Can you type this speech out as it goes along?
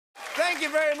Thank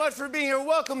you very much for being here.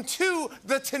 Welcome to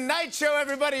The Tonight Show,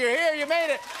 everybody. You're here. You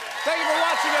made it. Thank you for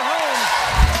watching at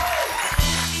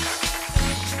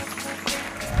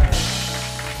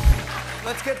home.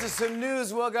 Let's get to some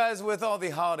news. Well, guys, with all the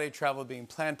holiday travel being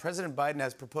planned, President Biden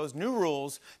has proposed new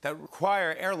rules that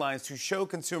require airlines to show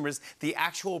consumers the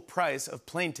actual price of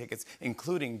plane tickets,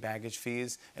 including baggage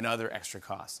fees and other extra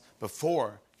costs,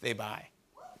 before they buy.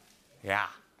 Yeah,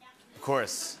 of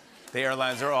course. The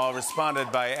airlines are all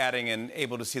responded by adding an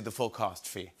able to see the full cost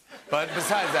fee. But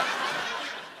besides that,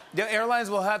 the airlines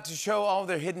will have to show all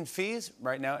their hidden fees.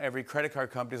 Right now, every credit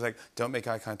card company is like, don't make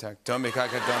eye contact, don't make eye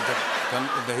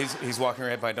contact, he's walking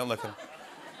right by, don't look at him.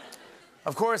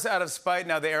 Of course, out of spite,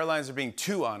 now the airlines are being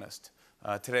too honest.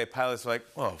 Today, pilots are like,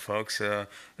 well, folks,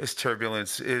 this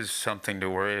turbulence is something to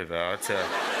worry about.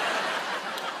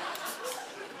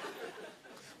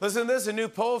 Listen to this. A new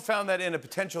poll found that in a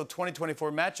potential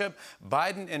 2024 matchup,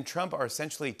 Biden and Trump are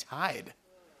essentially tied.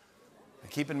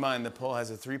 Keep in mind, the poll has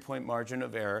a 3-point margin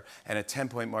of error and a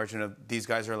 10-point margin of these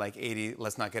guys are like 80.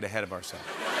 Let's not get ahead of ourselves.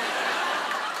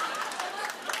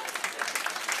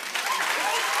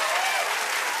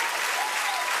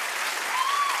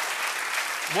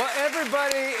 Well,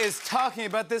 everybody is talking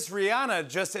about this. Rihanna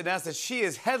just announced that she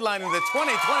is headlining the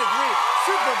 2023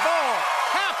 Super Bowl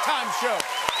halftime show.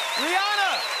 Rihanna!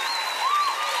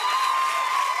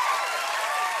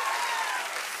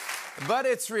 But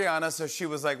it's Rihanna, so she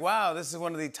was like, wow, this is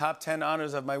one of the top 10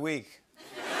 honors of my week.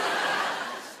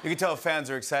 You can tell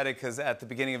fans are excited because at the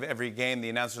beginning of every game, the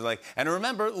announcer's like, and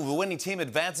remember, the winning team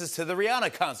advances to the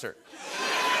Rihanna concert.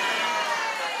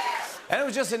 And it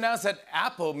was just announced that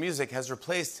Apple Music has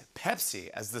replaced Pepsi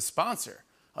as the sponsor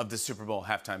of the Super Bowl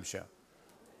halftime show.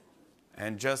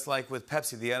 And just like with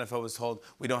Pepsi, the NFL was told,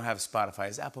 we don't have Spotify.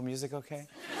 Is Apple Music okay?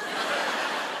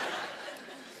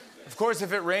 Of course,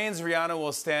 if it rains, Rihanna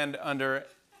will stand under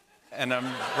an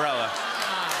umbrella.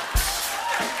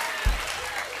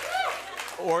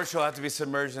 Or she'll have to be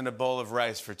submerged in a bowl of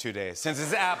rice for 2 days. Since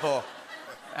it's Apple,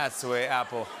 that's the way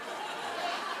Apple.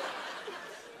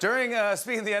 Speaking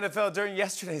of the NFL, during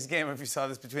yesterday's game, if you saw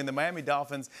this, between the Miami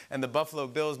Dolphins and the Buffalo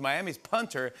Bills, Miami's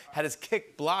punter had his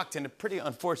kick blocked in a pretty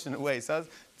unfortunate way. So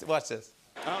watch this.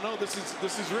 I don't know, this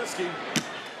is risky.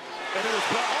 And it was,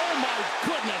 oh my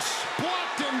goodness,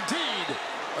 blocked indeed.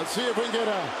 Let's see if we can get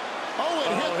a,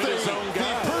 it hit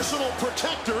the personal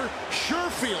protector,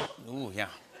 Sherfield. Ooh, yeah.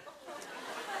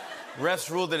 Refs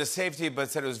ruled it a safety,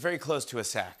 but said it was very close to a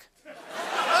sack.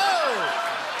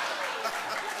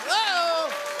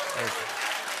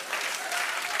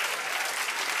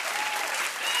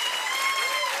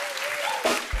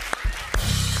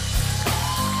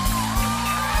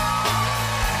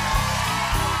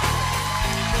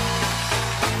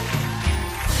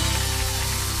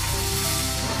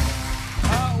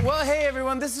 Well, hey,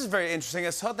 everyone, this is very interesting. I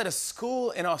saw that a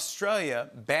school in Australia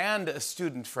banned a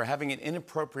student for having an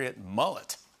inappropriate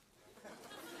mullet.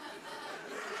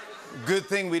 Good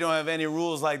thing we don't have any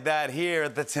rules like that here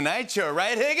at The Tonight Show,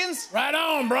 right, Higgins? Right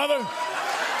on, brother.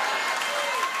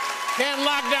 Can't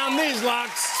lock down these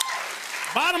locks.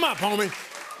 Bottom up, homie.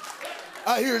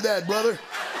 I hear that, brother.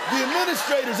 The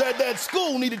administrators at that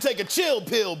school need to take a chill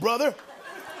pill, brother.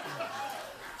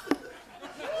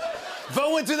 If I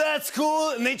went to that school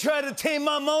and they tried to tame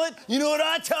my mullet, you know what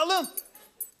I tell them?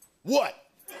 What?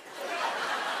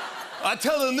 I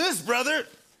tell them this, brother.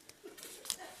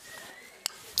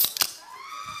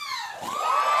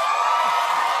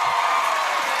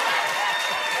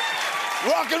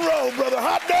 Rock and roll, brother.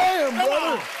 Hot damn,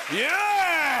 brother.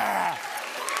 Yeah!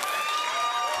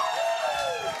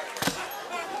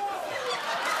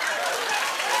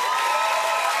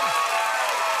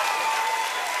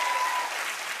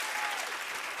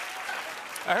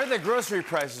 I heard that grocery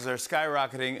prices are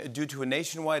skyrocketing due to a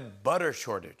nationwide butter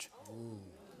shortage. Ooh.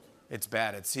 It's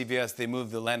bad. At CVS, they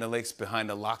moved the Land O'Lakes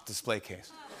behind a locked display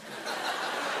case.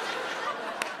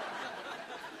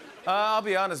 I'll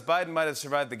be honest, Biden might have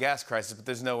survived the gas crisis, but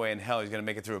there's no way in hell he's going to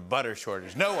make it through a butter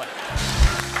shortage. No way.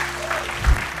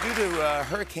 Due to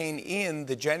Hurricane Ian,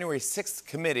 the January 6th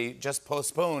committee just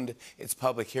postponed its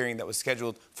public hearing that was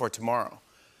scheduled for tomorrow.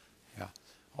 Yeah.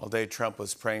 All day, Trump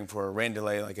was praying for a rain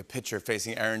delay like a pitcher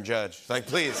facing Aaron Judge. Like,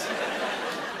 please.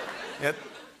 Yep.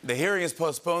 The hearing is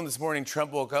postponed. This morning,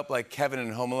 Trump woke up like Kevin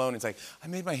in Home Alone. He's like, I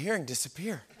made my hearing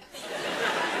disappear.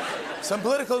 Some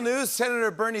political news. Senator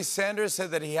Bernie Sanders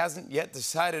said that he hasn't yet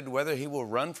decided whether he will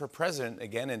run for president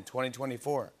again in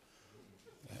 2024.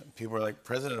 Yeah, people are like,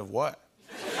 president of what?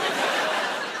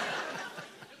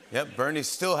 Yep, Bernie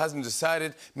still hasn't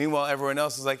decided. Meanwhile, everyone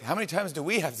else is like, how many times do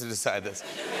we have to decide this?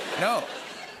 No.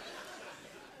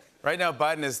 Right now,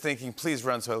 Biden is thinking, please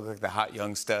run so I look like the hot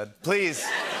young stud. Please.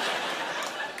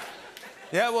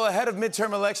 Yeah, well, ahead of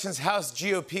midterm elections, House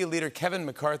GOP leader Kevin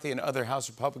McCarthy and other House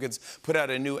Republicans put out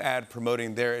a new ad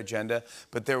promoting their agenda.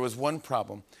 But there was one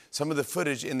problem. Some of the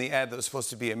footage in the ad that was supposed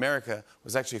to be America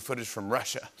was actually footage from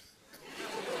Russia.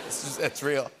 That's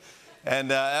real. And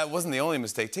that wasn't the only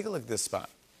mistake. Take a look at this spot.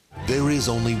 There is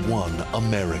only one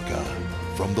America.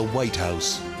 From the White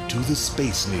House to the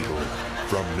Space Needle.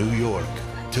 From New York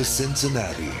to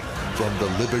Cincinnati. From the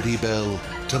Liberty Bell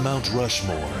to Mount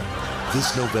Rushmore.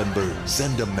 This November,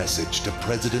 send a message to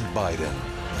President Biden.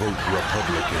 Vote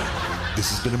Republican. This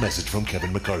has been a message from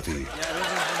Kevin McCarthy.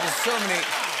 Yeah, there's so many.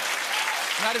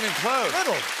 Not even close.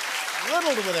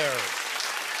 Little with errors.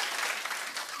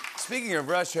 Speaking of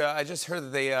Russia, I just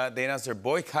heard that they announced they're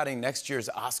boycotting next year's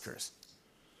Oscars.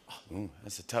 Ooh,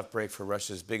 that's a tough break for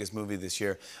Russia's biggest movie this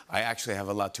year. I actually have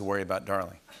a lot to worry about,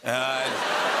 darling.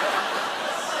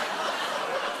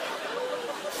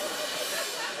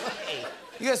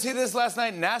 You guys see this? Last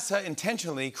night, NASA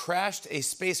intentionally crashed a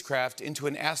spacecraft into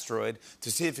an asteroid to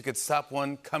see if it could stop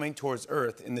one coming towards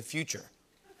Earth in the future.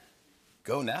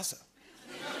 Go NASA.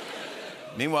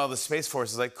 Meanwhile, the Space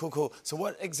Force is like, cool. So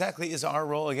what exactly is our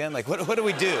role again? Like, what do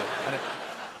we do?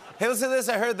 Hey, listen to this.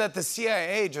 I heard that the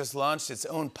CIA just launched its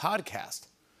own podcast.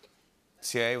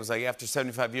 CIA was like, after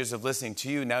 75 years of listening to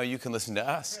you, now you can listen to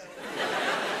us.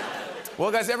 Well,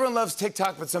 guys, everyone loves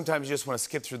TikTok, but sometimes you just want to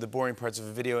skip through the boring parts of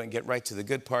a video and get right to the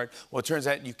good part. Well, it turns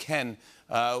out you can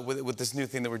with this new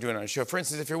thing that we're doing on our show. For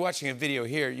instance, if you're watching a video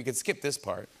here, you can skip this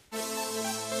part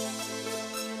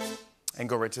and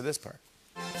go right to this part.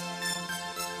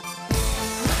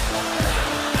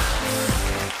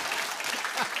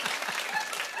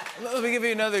 Let me give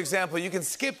you another example. You can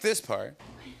skip this part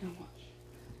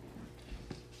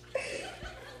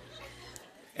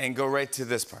and go right to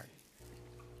this part.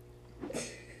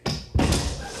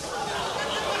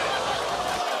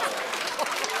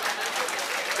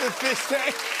 The fish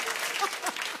tank.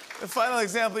 The final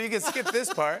example, you can skip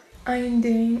this part. I am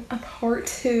doing a part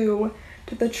 2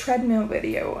 to the treadmill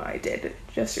video I did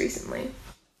just recently.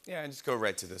 Yeah, and just go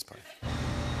right to this part.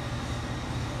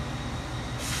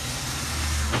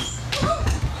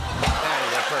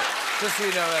 Just so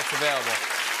you know that's available.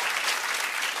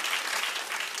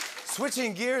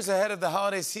 Switching gears ahead of the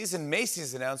holiday season,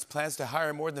 Macy's announced plans to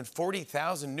hire more than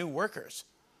 40,000 new workers.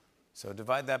 So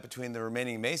divide that between the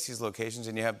remaining Macy's locations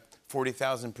and you have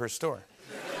 40,000 per store.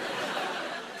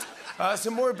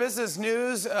 Some more business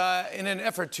news. In an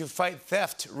effort to fight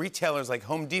theft, retailers like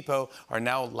Home Depot are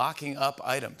now locking up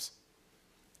items.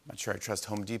 I'm not sure I trust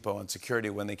Home Depot on security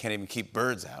when they can't even keep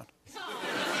birds out.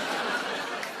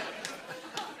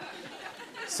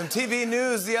 Some TV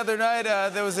news the other night,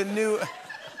 there was a new...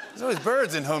 There's always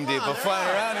birds in Home Depot flying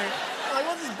around here. Like,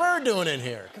 what's this bird doing in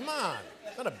here? Come on.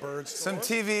 It's not a bird store. Some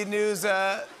TV news.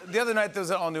 The other night, there was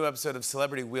an all-new episode of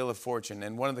Celebrity Wheel of Fortune,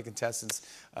 and one of the contestants,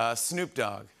 Snoop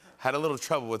Dogg, had a little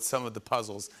trouble with some of the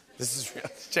puzzles. This is real.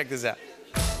 Check this out.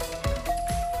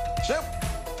 Snoop.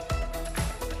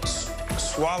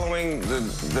 Swallowing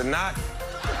the knot.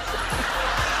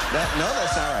 No,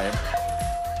 that's not right.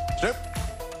 Snoop.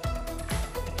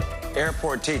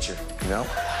 Airport teacher. No.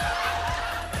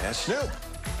 That's Snoop.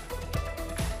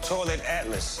 Toilet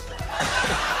Atlas.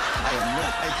 I have no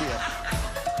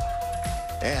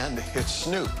idea. And it's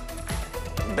Snoop.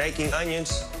 Baking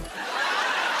onions.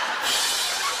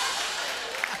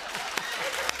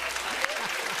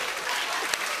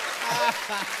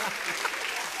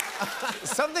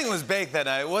 Something was baked that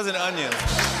night. It wasn't onions.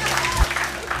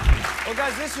 Well,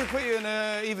 guys, this should put you in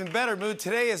an even better mood.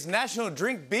 Today is National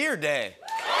Drink Beer Day.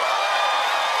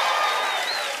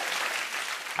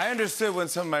 I understood when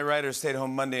some of my writers stayed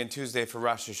home Monday and Tuesday for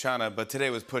Rosh Hashanah, but today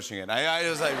was pushing it. I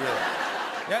was like, really?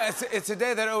 Yeah, it's a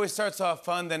day that always starts off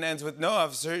fun, then ends with, no,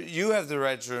 officer, you have the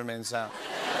right to remain silent.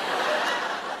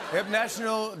 We have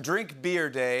National Drink Beer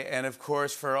Day, and of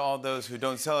course, for all those who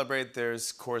don't celebrate,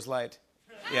 there's Coors Light.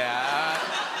 Yeah.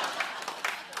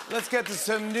 Let's get to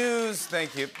some news.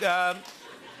 Thank you.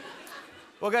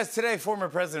 Well, guys, today, former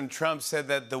President Trump said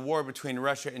that the war between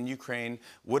Russia and Ukraine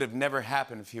would have never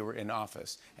happened if he were in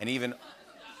office. And he even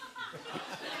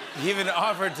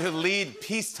offered to lead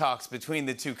peace talks between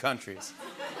the two countries.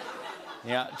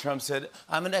 Yeah, Trump said,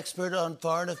 I'm an expert on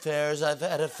foreign affairs. I've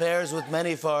had affairs with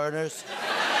many foreigners.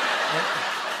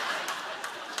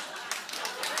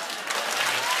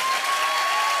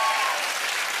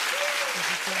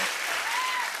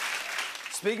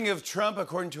 Speaking of Trump,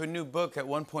 according to a new book, at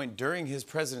one point during his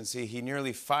presidency, he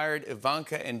nearly fired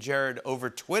Ivanka and Jared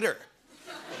over Twitter.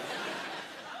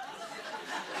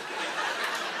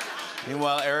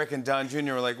 Meanwhile, Eric and Don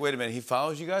Jr. were like, wait a minute, he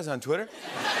follows you guys on Twitter?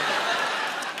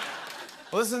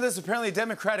 Well, listen to this. Apparently,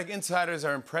 Democratic insiders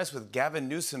are impressed with Gavin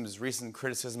Newsom's recent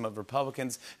criticism of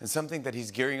Republicans and something that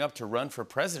he's gearing up to run for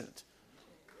president.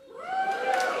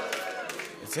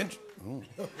 It's interesting.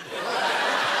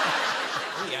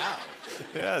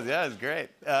 Yeah, it's great.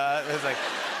 It was like,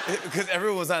 because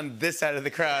everyone was on this side of the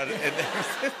crowd, and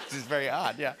it's just very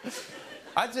odd, yeah.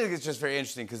 I think it's just very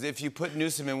interesting, because if you put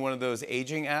Newsom in one of those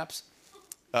aging apps,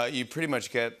 you pretty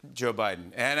much get Joe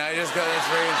Biden. And I just go, that's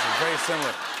very interesting, very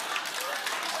similar.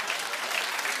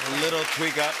 A little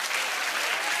tweak up.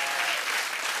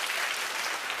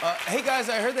 Hey guys,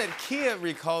 I heard that Kia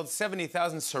recalled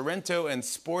 70,000 Sorento and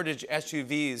Sportage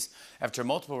SUVs after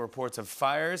multiple reports of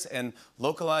fires and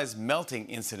localized melting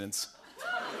incidents.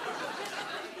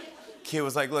 Kia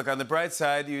was like, look, on the bright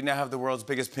side, you now have the world's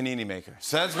biggest panini maker.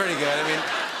 So that's pretty good. I mean,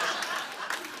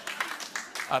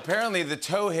 apparently the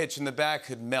tow hitch in the back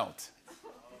could melt.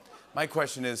 My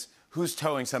question is, who's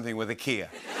towing something with a Kia?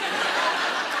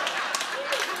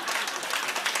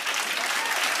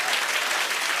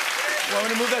 Want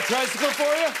me to move that tricycle for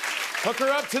you? Hook her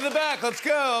up to the back. Let's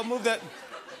go. Move that.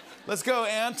 Let's go,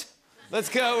 Aunt. Let's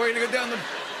go. We're going to go down the...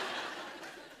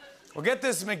 Well, get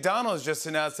this. McDonald's just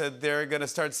announced that they're going to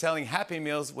start selling Happy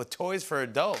Meals with toys for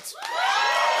adults.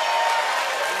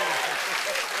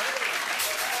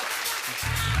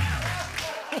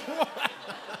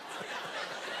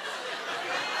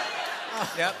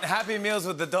 Yep, Happy Meals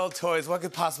with adult toys. What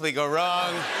could possibly go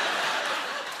wrong?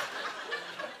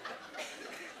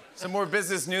 Some more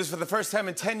business news. For the first time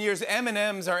in 10 years,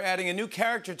 M&Ms are adding a new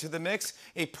character to the mix,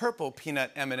 a purple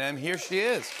peanut M&M. Here she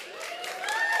is.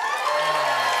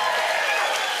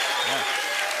 Yeah.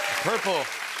 Purple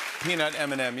peanut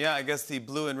M&M. Yeah, I guess the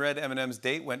blue and red M&M's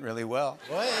date went really well.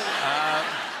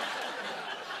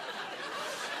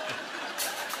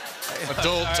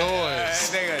 Adult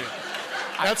toys.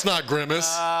 That's not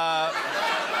Grimace.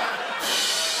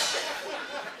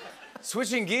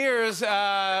 Switching gears,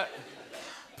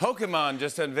 Pokemon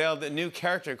just unveiled a new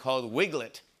character called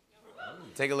Wiglet.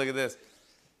 Take a look at this.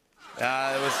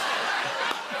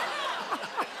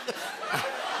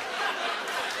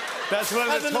 That's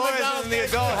one of the toys in the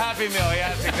adult Happy Meal. Yeah,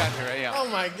 that's exactly right. Yeah. Oh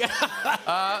my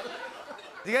God.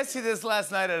 Did you guys see this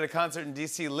last night at a concert in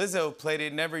D.C.? Lizzo played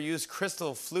a never-used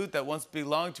crystal flute that once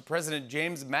belonged to President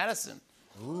James Madison.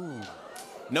 Ooh.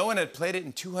 No one had played it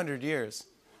in 200 years,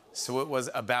 so it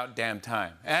was about damn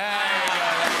time.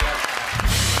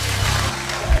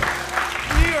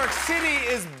 New York City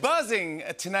is buzzing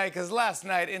tonight because last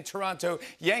night in Toronto,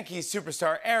 Yankees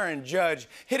superstar Aaron Judge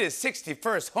hit his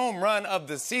 61st home run of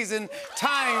the season,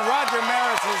 tying Roger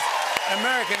Maris's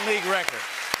American League record.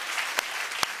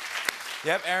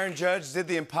 Yep, Aaron Judge did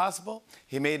the impossible.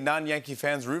 He made non-Yankee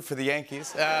fans root for the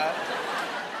Yankees.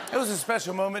 It was a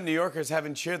special moment. New Yorkers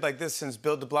haven't cheered like this since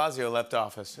Bill de Blasio left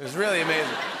office. It was really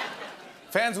amazing.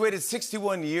 Fans waited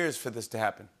 61 years for this to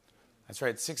happen. That's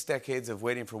right, 6 decades of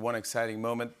waiting for one exciting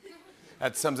moment.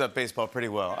 That sums up baseball pretty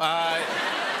well.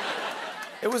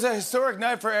 It was a historic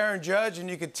night for Aaron Judge, and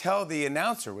you could tell the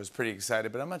announcer was pretty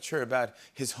excited, but I'm not sure about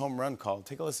his home run call.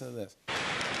 Take a listen to this.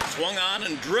 Swung on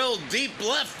and drilled deep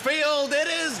left field. It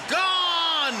is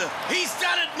gone! He's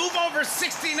done it! Move over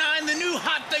 69. The new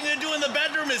hot thing to do in the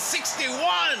bedroom is 61.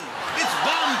 It's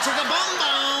bum chicka bum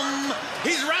bum.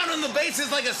 He's rounding the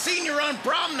bases like a senior on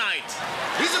prom night.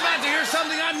 He's about to hear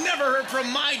something I've never heard from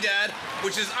my dad,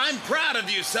 which is, I'm proud of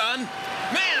you, son.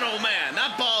 Man, oh man,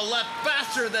 that ball left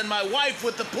faster than my wife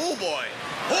with the pool boy.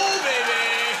 Oh, baby!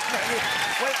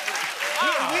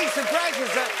 Weeks of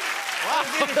practice. That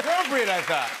was inappropriate, I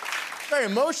thought. Very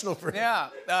emotional for him. Yeah,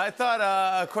 I thought,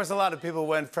 of course, a lot of people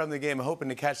went from the game hoping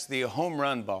to catch the home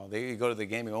run ball. They go to the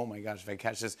game and, oh my gosh, if I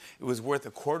catch this, it was worth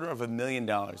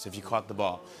 $250,000 if you caught the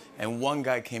ball. And one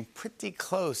guy came pretty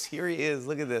close. Here he is.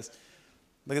 Look at this.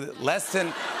 Look at this. Less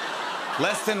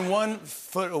than 1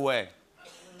 foot away.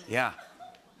 Yeah.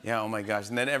 Yeah, oh my gosh.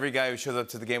 And then every guy who shows up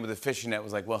to the game with a fishing net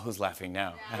was like, well, who's laughing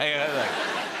now?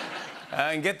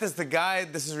 And get this,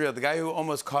 this is real, the guy who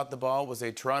almost caught the ball was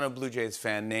a Toronto Blue Jays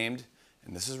fan named,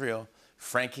 and this is real,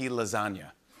 Frankie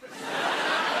Lasagna.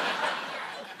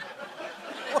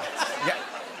 What? Yeah.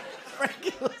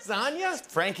 Frankie Lasagna?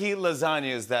 Frankie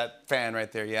Lasagna is that fan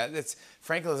right there, yeah. It's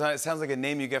Frankie Lasagna. It sounds like a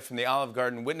name you get from the Olive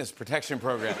Garden Witness Protection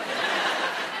Program.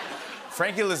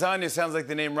 Frankie Lasagna sounds like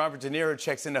the name Robert De Niro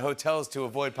checks into hotels to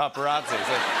avoid paparazzi. It's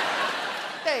like,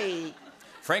 Hey.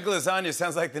 Frankie Lasagna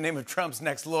sounds like the name of Trump's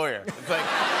next lawyer. It's like,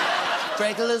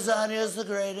 Frankie Lasagna is the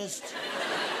greatest.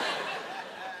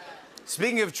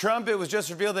 Speaking of Trump, it was just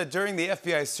revealed that during the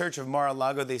FBI search of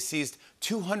Mar-a-Lago, they seized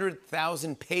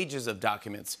 200,000 pages of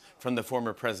documents from the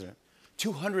former president.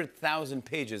 200,000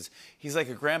 pages. He's like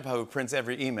a grandpa who prints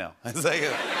every email. It's like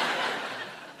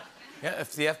yeah,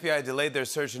 if the FBI delayed their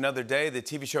search another day, the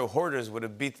TV show Hoarders would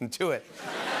have beat them to it.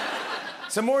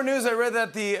 Some more news. I read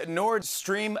that the Nord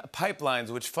Stream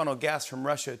pipelines, which funnel gas from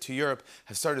Russia to Europe,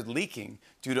 have started leaking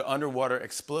due to underwater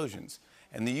explosions.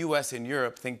 And the U.S. and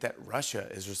Europe think that Russia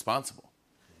is responsible.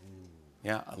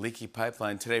 Yeah, a leaky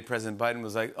pipeline. Today, President Biden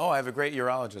was like, oh, I have a great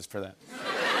urologist for that.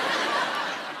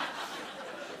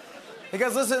 Hey,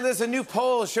 guys, listen to this. A new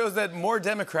poll shows that more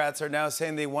Democrats are now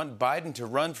saying they want Biden to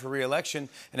run for re-election,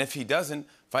 and if he doesn't,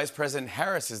 Vice President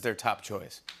Harris is their top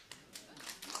choice.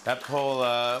 That poll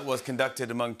was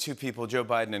conducted among two people, Joe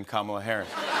Biden and Kamala Harris.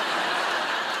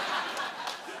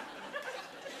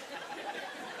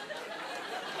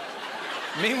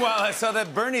 Meanwhile, I saw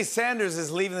that Bernie Sanders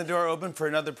is leaving the door open for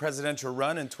another presidential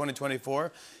run in 2024.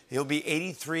 He'll be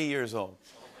 83 years old.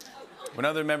 When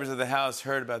other members of the House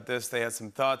heard about this, they had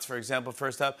some thoughts. For example,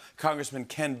 first up, Congressman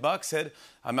Ken Buck said,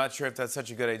 I'm not sure if that's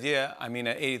such a good idea. I mean,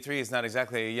 at 83, he's not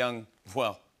exactly a young,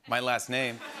 well, my last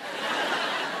name.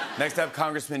 Next up,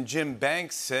 Congressman Jim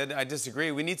Banks said, I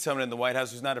disagree. We need someone in the White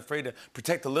House who's not afraid to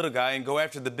protect the little guy and go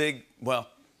after the big, well,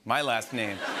 my last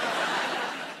name.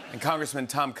 And Congressman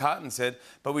Tom Cotton said,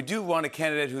 but we do want a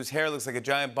candidate whose hair looks like a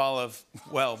giant ball of,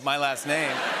 well, my last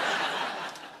name.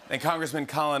 And Congressman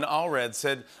Colin Allred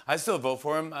said, I still vote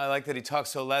for him. I like that he talks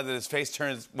so loud that his face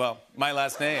turns, well, my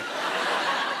last name.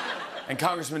 And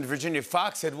Congressman Virginia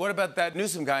Fox said, what about that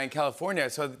Newsom guy in California? I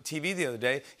saw the TV the other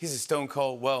day. He's a stone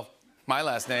cold, well, my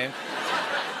last name.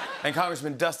 And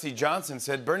Congressman Dusty Johnson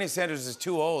said, Bernie Sanders is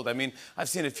too old. I mean, I've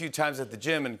seen it a few times at the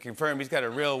gym and confirmed he's got a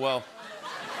real, well,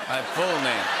 full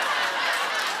name.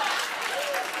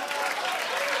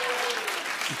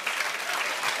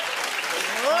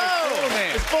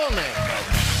 His full name.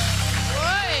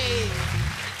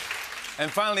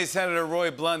 And finally, Senator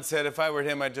Roy Blunt said, if I were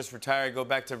him, I'd just retire, go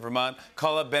back to Vermont,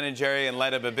 call up Ben & Jerry, and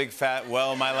light up a big fat,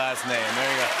 well, my last name.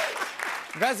 There you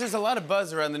go. Guys, there's a lot of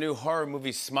buzz around the new horror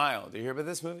movie Smile. Do you hear about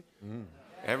this movie?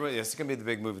 Everybody, it's going to be the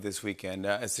big movie this weekend.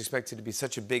 It's expected to be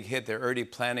such a big hit, they're already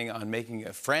planning on making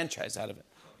a franchise out of it.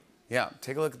 Yeah,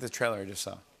 take a look at the trailer I just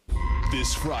saw.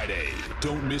 This Friday,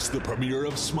 don't miss the premiere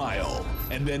of Smile.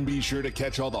 And then be sure to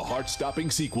catch all the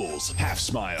heart-stopping sequels. Half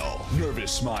Smile,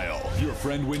 Nervous Smile, Your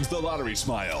Friend Wins the Lottery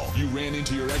Smile, You Ran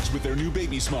Into Your Ex with Their New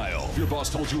Baby Smile, Your Boss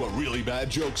Told You a Really Bad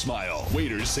Joke Smile,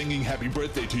 Waiters Singing Happy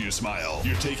Birthday to You Smile,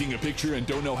 You're Taking a Picture and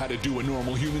Don't Know How to Do a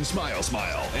Normal Human Smile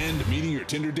Smile, and Meeting Your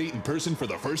Tinder Date in Person for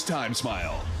the First Time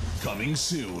Smile. Coming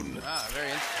soon. Ah, very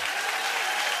interesting.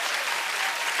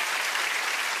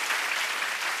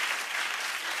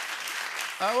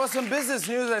 Well, some business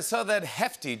news. I saw that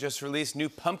Hefty just released new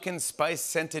pumpkin spice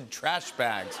scented trash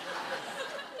bags.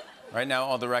 Right now,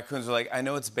 all the raccoons are like, I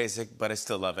know it's basic, but I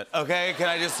still love it. Okay, can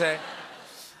I just say?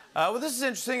 Well, this is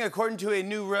interesting. According to a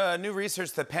new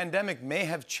research, the pandemic may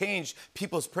have changed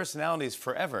people's personalities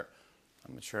forever.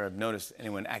 I'm not sure I've noticed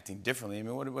anyone acting differently. I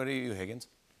mean, what are you, Higgins?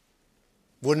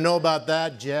 Wouldn't know about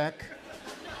that, Jack.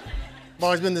 I've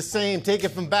always been the same. Take it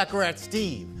from Baccarat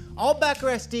Steve. All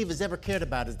Baccarat Steve has ever cared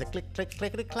about is the click, click,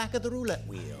 clickety-clack of the roulette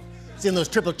wheel. Seeing those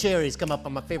triple cherries come up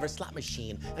on my favorite slot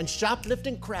machine and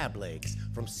shoplifting crab legs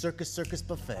from Circus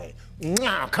Buffet.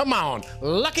 Mwah, come on,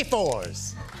 lucky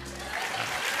fours.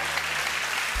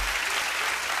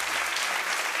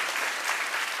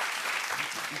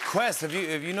 Quest, have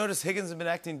you noticed Higgins has been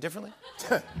acting differently?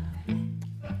 I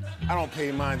don't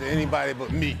pay mind to anybody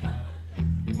but me.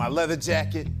 My leather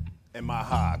jacket and my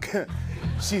hog.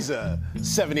 She's a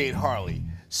 78 Harley,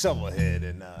 shovelhead,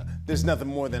 and there's nothing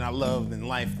more than I love in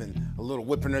life than a little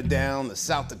whipping her down the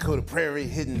South Dakota prairie,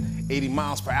 hitting 80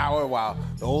 miles per hour while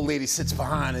the old lady sits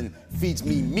behind and feeds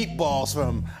me meatballs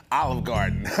from Olive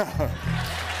Garden.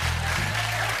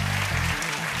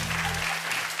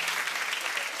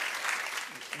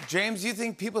 James, do you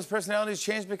think people's personalities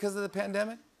changed because of the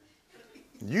pandemic?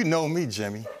 You know me,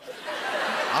 Jimmy.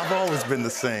 I've always been the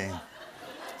same.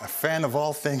 A fan of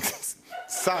all things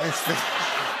science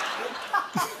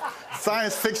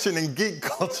fiction and geek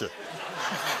culture.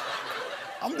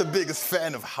 I'm the biggest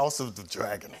fan of House of the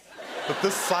Dragon. But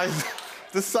this side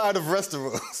of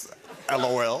Westeros,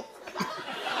 LOL.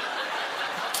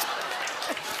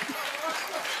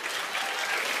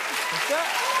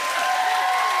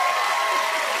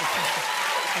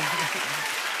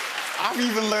 I've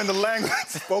even learned the language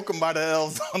spoken by the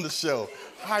elves on the show.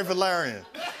 Hi, Valerian.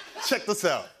 Check this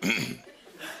out.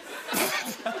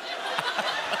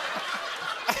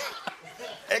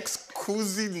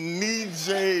 Kuzi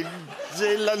Nije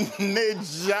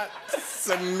Jelaneja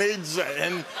Saneja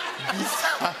and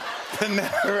Bisa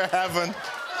Panera Haven.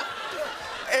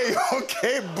 Hey,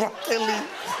 okay, broccoli,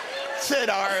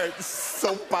 cheddar,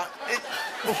 sopa,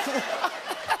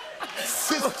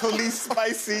 sistoli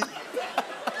spicy,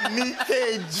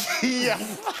 Nike Gia,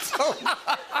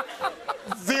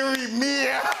 Ziri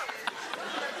Mia,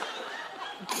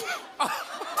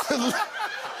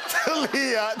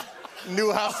 Talia,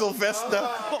 New Sylvester,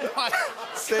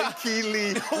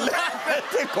 Senkili,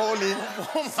 Letekoli,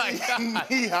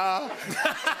 Niha,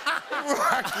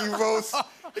 Rocky Roast,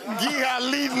 Giha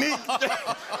Linik,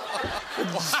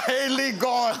 Jaylee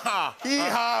Gone,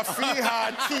 Iha, Fiha,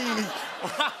 Tini.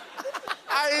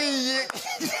 Ay,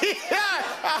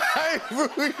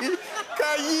 Rui,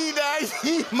 Kaida,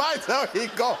 He, my he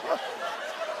go.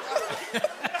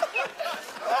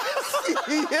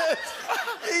 Yes,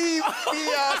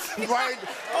 EPS, right?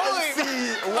 Let's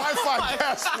see, Wi-Fi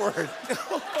password.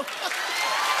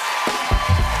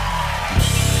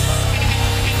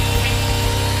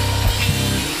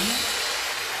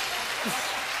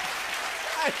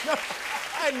 I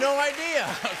had no idea.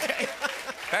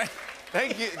 Okay.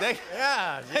 Thank you.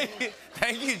 Yeah.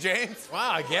 Thank you, James.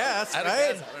 Wow, I guess, right?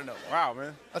 I don't know. Wow,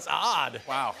 man. That's odd.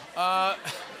 Wow. Wow.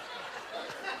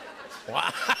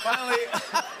 Finally,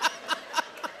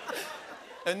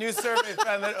 a new survey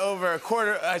found that over a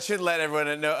quarter. I should let everyone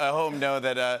at home know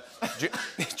that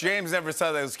James never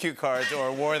saw those cue cards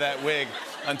or wore that wig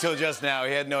until just now.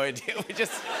 He had no idea. We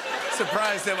just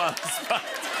surprised him on the spot.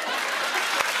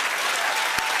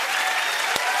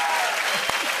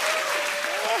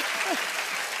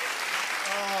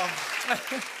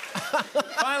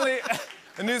 Finally,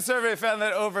 a new survey found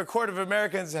that over a quarter of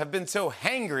Americans have been so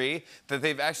hangry that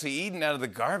they've actually eaten out of the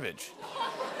garbage.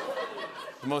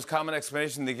 The most common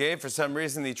explanation they gave, for some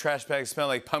reason, the trash bags smell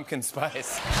like pumpkin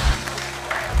spice.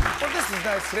 Well, this is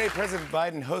nice. Today, President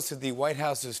Biden hosted the White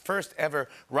House's first ever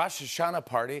Rosh Hashanah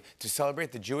party to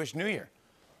celebrate the Jewish New Year.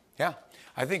 Yeah,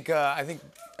 I think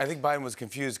Biden was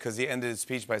confused because he ended his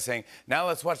speech by saying, "Now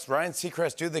let's watch Ryan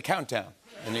Seacrest do the countdown."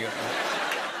 And you go,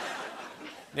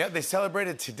 yeah, they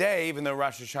celebrated today, even though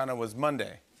Rosh Hashanah was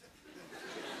Monday.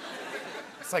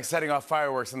 It's like setting off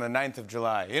fireworks on the 9th of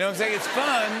July. You know what I'm saying? It's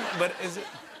fun, but is it?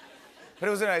 But it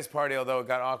was a nice party, although it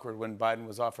got awkward when Biden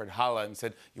was offered challah and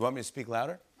said, "You want me to speak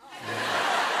louder?"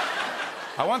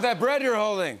 "I want that bread you're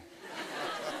holding.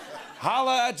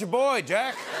 Holla at your boy,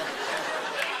 Jack."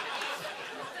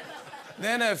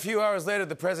 Then a few hours later,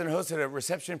 the president hosted a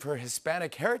reception for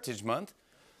Hispanic Heritage Month.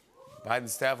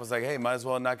 Biden's staff was like, "Hey, might as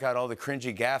well knock out all the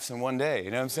cringy gaffes in one day." You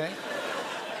know what I'm saying?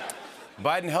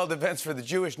 Biden held events for the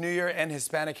Jewish New Year and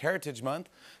Hispanic Heritage Month.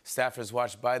 Staffers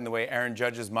watched Biden the way Aaron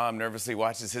Judge's mom nervously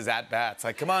watches his at-bats.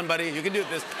 Like, "Come on, buddy, you can do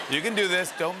this. You can do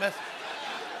this. Don't mess."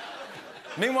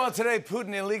 Meanwhile, today,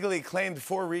 Putin illegally claimed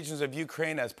 4 regions of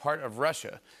Ukraine as part of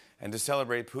Russia. And to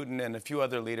celebrate, Putin and a few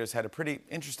other leaders had a pretty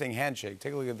interesting handshake.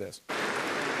 Take a look at this.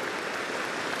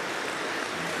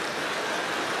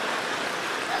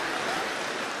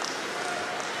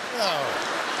 Oh.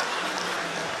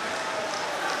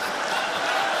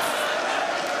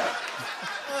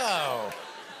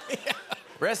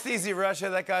 Rest easy, Russia.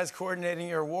 That guy's coordinating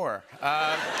your war.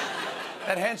 That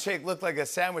handshake looked like a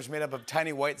sandwich made up of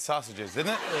tiny white sausages,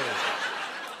 didn't it?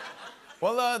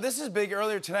 Well, this is big.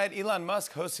 Earlier tonight, Elon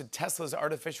Musk hosted Tesla's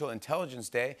Artificial Intelligence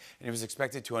Day, and he was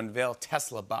expected to unveil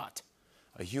Tesla Bot,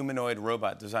 a humanoid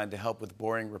robot designed to help with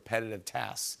boring, repetitive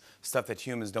tasks, stuff that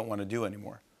humans don't want to do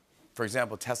anymore. For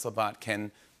example, Tesla Bot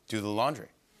can do the laundry,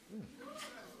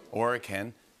 or it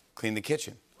can clean the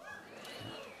kitchen.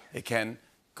 It can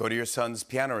go to your son's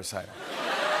piano recital.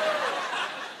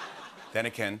 Then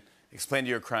it can explain to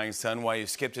your crying son why you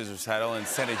skipped his recital and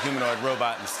sent a humanoid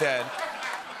robot instead.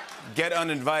 Get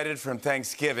uninvited from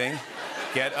Thanksgiving.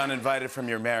 Get uninvited from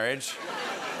your marriage.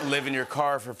 Live in your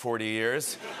car for 40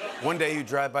 years. One day you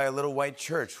drive by a little white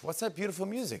church. What's that beautiful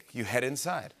music? You head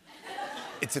inside.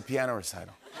 It's a piano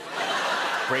recital.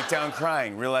 Break down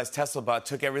crying. Realize Tesla Bot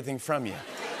took everything from you.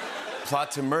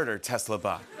 Plot to murder Tesla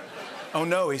Bot. Oh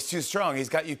no, he's too strong. He's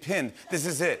got you pinned. This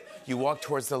is it. You walk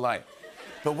towards the light.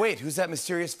 But wait, who's that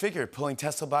mysterious figure pulling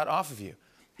Tesla Bot off of you?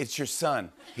 It's your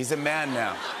son. He's a man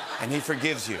now, and he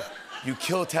forgives you. You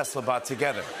kill Tesla Bot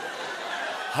together.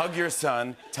 Hug your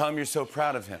son, tell him you're so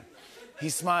proud of him. He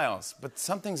smiles, but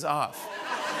something's off.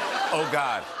 Oh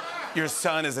God, your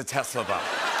son is a Tesla Bot.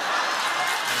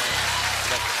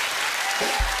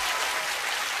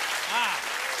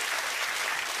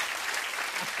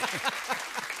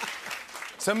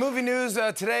 Some movie news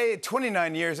today,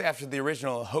 29 years after the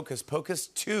original Hocus Pocus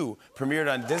 2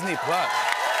 premiered on Disney+.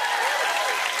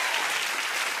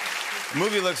 The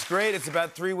movie looks great. It's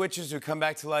about 3 witches who come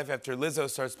back to life after Lizzo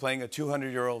starts playing a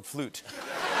 200-year-old flute.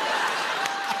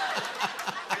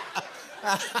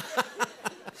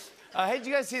 Hey, did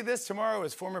you guys see this? Tomorrow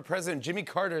is former President Jimmy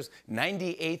Carter's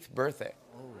 98th birthday.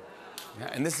 Oh. Yeah,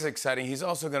 and this is exciting. He's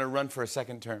also going to run for a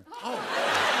 2nd term. Oh.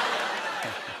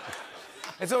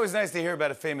 It's always nice to hear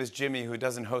about a famous Jimmy who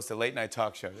doesn't host a late-night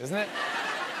talk show, isn't it?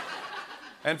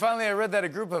 And finally, I read that a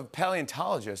group of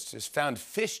paleontologists has found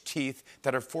fish teeth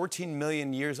that are 14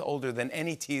 million years older than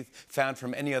any teeth found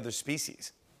from any other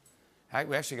species.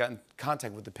 We actually got in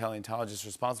contact with the paleontologists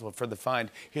responsible for the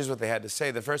find. Here's what they had to say.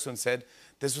 The first one said,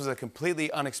 "This was a completely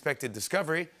unexpected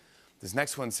discovery." This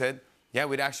next one said, "Yeah,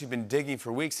 we'd actually been digging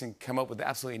for weeks and come up with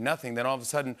absolutely nothing. Then all of a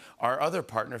sudden, our other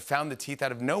partner found the teeth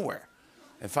out of nowhere."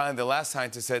 And finally, the last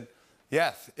scientist said,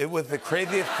 "Yes, it was the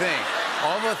craziest thing.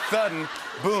 All of a sudden,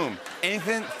 boom,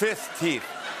 ancient fish teeth."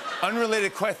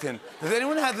 Unrelated question, does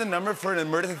anyone have the number for an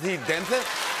emergency dentist?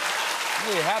 I'm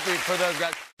really happy for those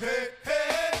guys.